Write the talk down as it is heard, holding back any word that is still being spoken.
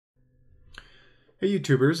Hey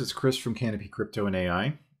YouTubers, it's Chris from Canopy Crypto and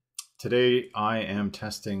AI. Today I am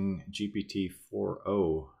testing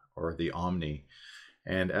GPT-4o or the Omni.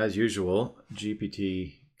 And as usual,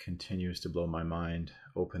 GPT continues to blow my mind.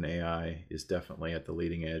 OpenAI is definitely at the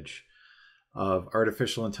leading edge of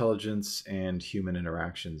artificial intelligence and human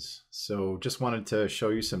interactions. So just wanted to show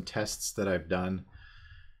you some tests that I've done,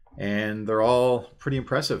 and they're all pretty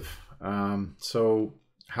impressive. So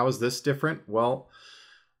how is this different? Well,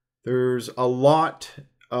 there's a lot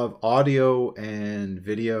of audio and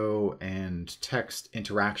video and text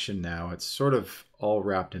interaction now. It's sort of all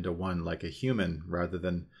wrapped into one, like a human, rather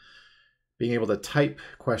than being able to type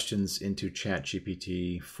questions into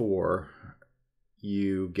ChatGPT-4.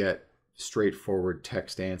 You get straightforward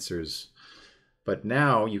text answers. But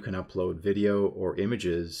now you can upload video or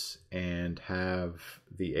images and have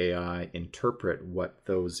the AI interpret what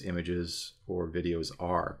those images or videos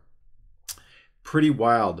are. Pretty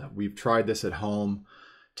wild. We've tried this at home,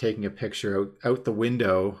 taking a picture out the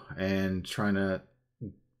window and trying to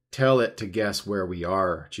tell it to guess where we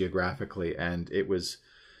are geographically, and it was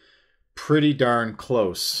pretty darn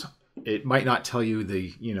close. It might not tell you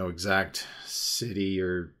the exact city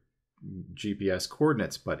or GPS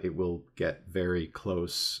coordinates, but it will get very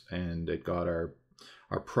close, and it got our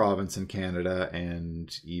province in Canada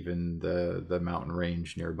and even the mountain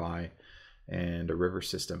range nearby and a river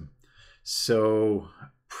system. So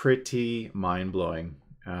pretty mind-blowing.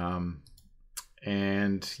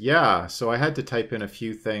 And yeah, so I had to type in a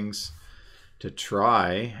few things to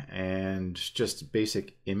try, and just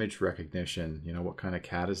basic image recognition. What kind of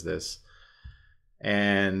cat is this?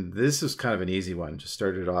 And this is kind of an easy one. Just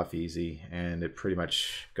started off easy, and it pretty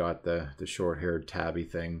much got the short-haired tabby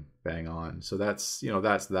thing bang on. So that's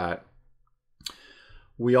that's that.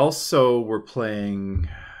 We also were playing.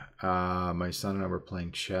 My son and I were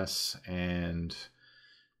playing chess, and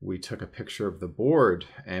we took a picture of the board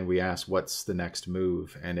and we asked what's the next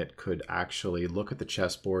move, and it could actually look at the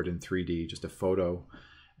chessboard in 3D, just a photo,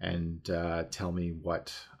 and tell me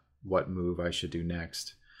what move I should do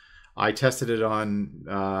next. I tested it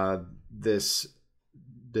on this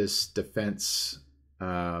defense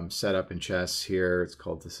setup in chess here. It's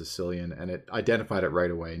called the Sicilian, and it identified it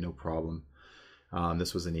right away, no problem.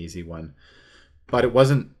 This was an easy one, but it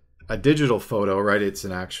wasn't a digital photo, right? It's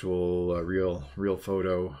an actual real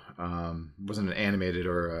photo. It wasn't an animated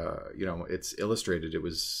or it's illustrated. It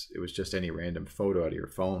was just any random photo out of your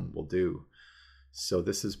phone will do. So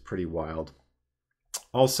this is pretty wild.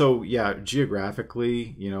 Also, yeah,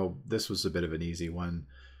 geographically, this was a bit of an easy one.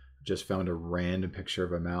 Just found a random picture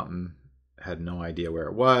of a mountain, had no idea where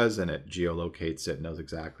it was, and it geolocates it, knows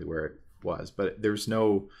exactly where it was. But there's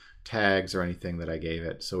no tags or anything that I gave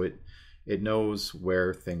it, so it knows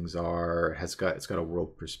where things are. It's got a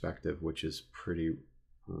world perspective, which is pretty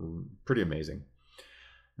amazing.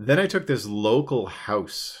 Then I took this local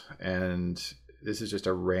house, and this is just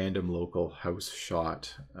a random local house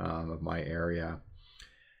shot of my area.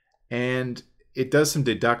 And it does some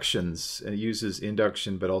deductions, and it uses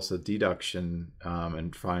induction but also deduction,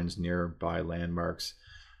 and finds nearby landmarks.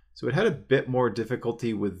 So it had a bit more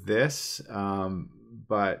difficulty with this,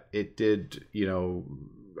 but it did,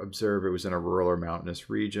 observe it was in a rural or mountainous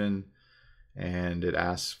region, and it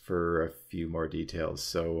asked for a few more details.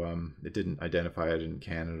 So it didn't identify it in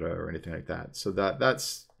Canada or anything like that. So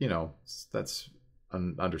that's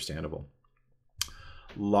understandable.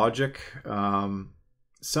 Logic.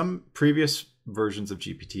 Some previous versions of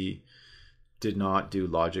GPT did not do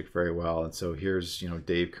logic very well, and so here's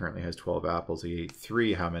Dave currently has 12 apples. He ate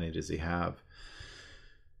 3. How many does he have?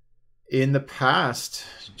 In the past,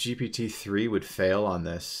 GPT-3 would fail on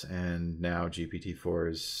this, and now GPT-4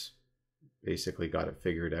 has basically got it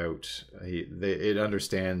figured out. It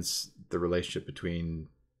understands the relationship between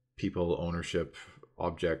people, ownership,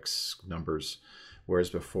 objects, numbers, whereas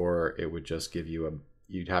before it would just give you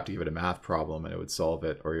you'd have to give it a math problem and it would solve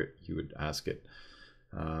it, or you would ask it,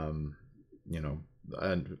 a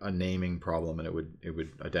naming problem and it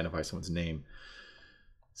would identify someone's name.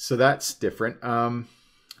 So that's different.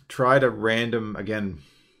 Tried a random, again,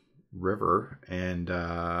 river, and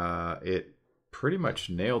it pretty much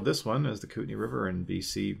nailed this one as the Kootenay River in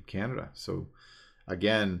BC, Canada. So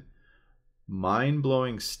again,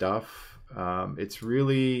 mind-blowing stuff. It's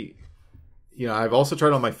really, I've also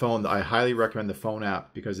tried on my phone. I highly recommend the phone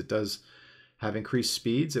app because it does have increased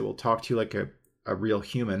speeds. It will talk to you like a real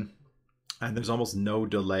human, and there's almost no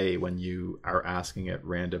delay when you are asking it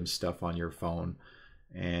random stuff on your phone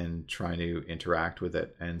and trying to interact with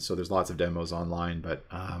it. And so there's lots of demos online, but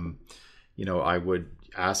I would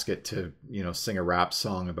ask it to sing a rap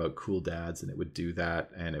song about cool dads, and it would do that,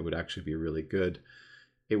 and it would actually be really good.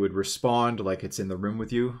 it would respond like it's in the room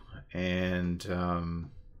with you, and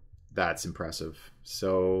that's impressive.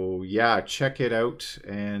 So yeah, check it out,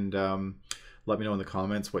 and let me know in the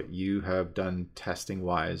comments what you have done testing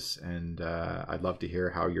wise, and I'd love to hear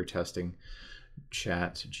how you're testing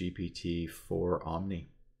ChatGPT-4 Omni.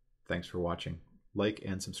 Thanks for watching. Like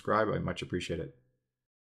and subscribe, I much appreciate it.